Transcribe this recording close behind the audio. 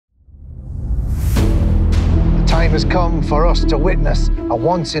time has come for us to witness a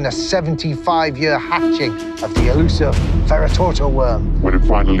once-in-a-75-year hatching of the elusive Ferrototo Worm. When it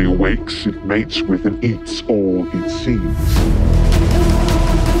finally awakes, it mates with and eats all it sees.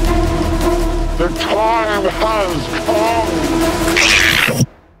 The time has come!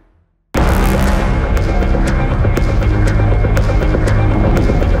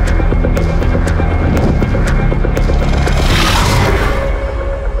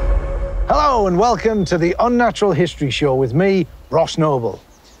 Hello and welcome to the Unnatural History Show with me, Ross Noble.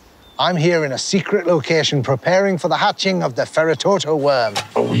 I'm here in a secret location preparing for the hatching of the Ferrototo Worm.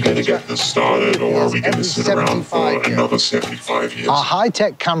 Are we going to get this started, or are we going to sit around for another 75 years? Our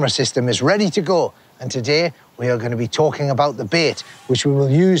high-tech camera system is ready to go, and today we are going to be talking about the bait, which we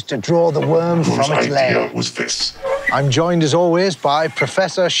will use to draw the worm from its lair. Whose idea was this? I'm joined, as always, by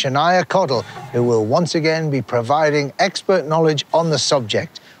Professor Shania Coddle, who will once again be providing expert knowledge on the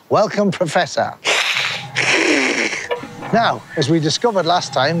subject. Welcome, Professor. Now, as we discovered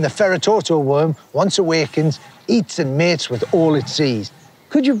last time, the Ferrototo worm, once awakened, eats and mates with all it sees.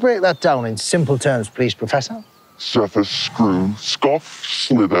 Could you break that down in simple terms, please, Professor? Surface, screw, scoff,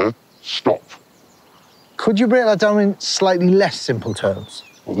 slither, stop. Could you break that down in slightly less simple terms?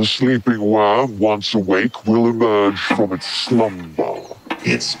 Well, the sleeping worm, once awake, will emerge from its slumber.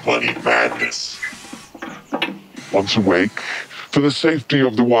 It's bloody madness. Once awake, for the safety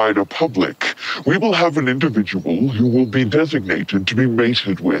of the wider public, we will have an individual who will be designated to be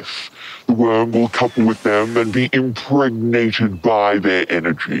mated with. The worm will couple with them and be impregnated by their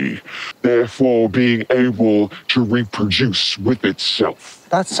energy, therefore being able to reproduce with itself.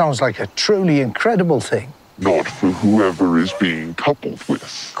 That sounds like a truly incredible thing. Not for whoever is being coupled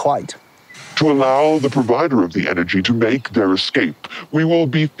with. Quite. To allow the provider of the energy to make their escape, we will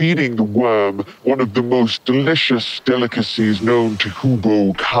be feeding the worm one of the most delicious delicacies known to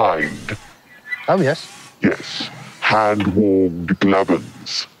humankind. Oh, yes? Yes, hand-warmed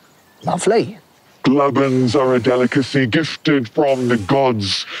glabbons. Lovely. Glabbons are a delicacy gifted from the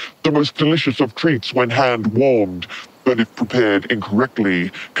gods, the most delicious of treats when hand-warmed, but if prepared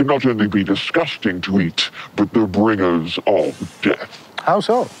incorrectly, can not only be disgusting to eat, but the bringers of death. How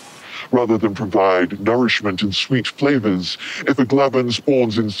so? Rather than provide nourishment and sweet flavors, if a glabbon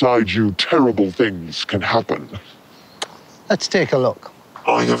spawns inside you, terrible things can happen. Let's take a look.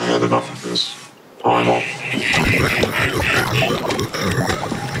 I have had enough of this. I'm off.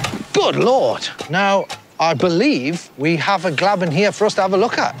 Good Lord. Now, I believe we have a glabbon here for us to have a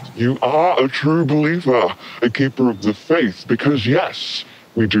look at. You are a true believer, a keeper of the faith, because yes,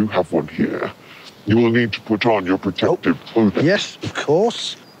 we do have one here. You will need to put on your protective clothing. Yes, of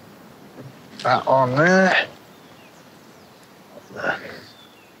course. That on there. The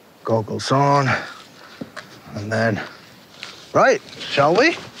goggles on. And then, right, shall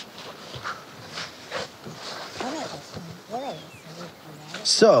we?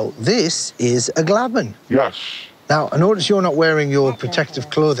 So, this is a glabbon. Yes. Now, I notice you're not wearing your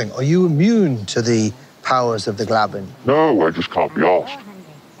protective clothing. Are you immune to the powers of the glabbon? No, I just can't be asked.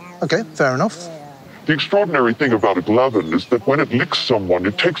 Okay, fair enough. The extraordinary thing about a glabbon is that when it licks someone,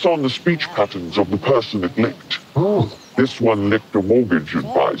 it takes on the speech patterns of the person it licked. This one licked a mortgage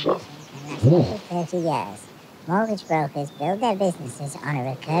advisor. For 30 years, mortgage brokers build their businesses on a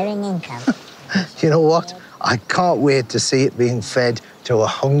recurring income. You know what? I can't wait to see it being fed to a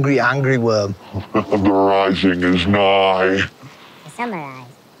hungry, angry worm. The rising is nigh. To summarise,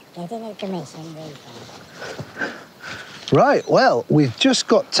 getting a commission refund. Right, well, we've just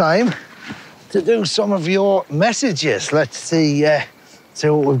got time to do some of your messages. Let's see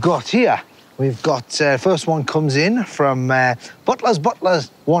what we've got here. We've got, first one comes in from Butlers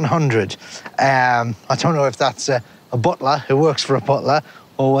 100. I don't know if that's a butler who works for a butler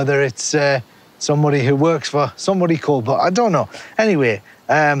or whether it's somebody who works for somebody called, but I don't know. Anyway,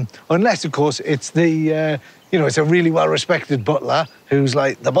 unless, of course, it's the, it's a really well-respected butler who's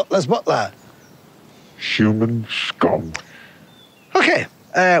like the butler's butler. Human scum. Okay.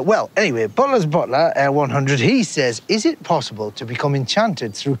 Well, anyway, Butler's Butler 100, he says, is it possible to become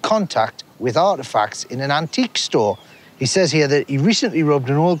enchanted through contact with artifacts in an antique store? He says here that he recently rubbed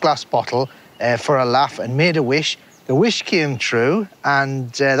an old glass bottle for a laugh and made a wish. The wish came true, and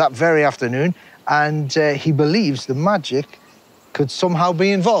that very afternoon, and he believes the magic could somehow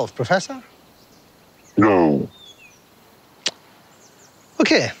be involved. Professor? No.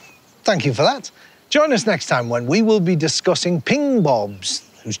 Okay, thank you for that. Join us next time when we will be discussing Pingbobs,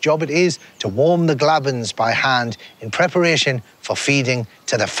 whose job it is to warm the glabbons by hand in preparation for feeding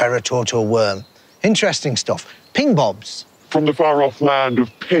to the Ferrototo worm. Interesting stuff. Pingbobs. From the far-off land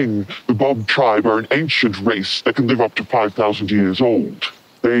of Ping, the Bob tribe are an ancient race that can live up to 5,000 years old.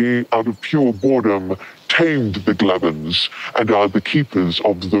 They, out of pure boredom, tamed the Glabbons and are the keepers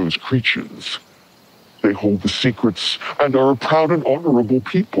of those creatures. They hold the secrets and are a proud and honorable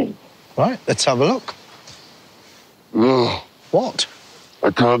people. Right, let's have a look. Ugh, What?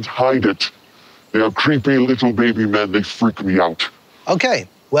 I can't hide it. They are creepy little baby men. They freak me out. Okay,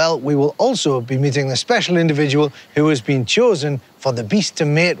 well, we will also be meeting the special individual who has been chosen for the beast to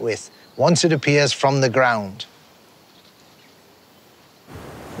mate with once it appears from the ground.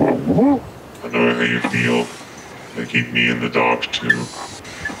 I know how you feel. They keep me in the dark, too.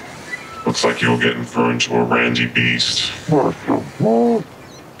 Looks like you're getting thrown to a randy beast. Well,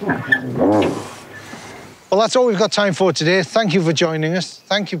 that's all we've got time for today. Thank you for joining us.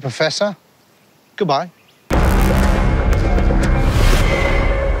 Thank you, Professor. Goodbye.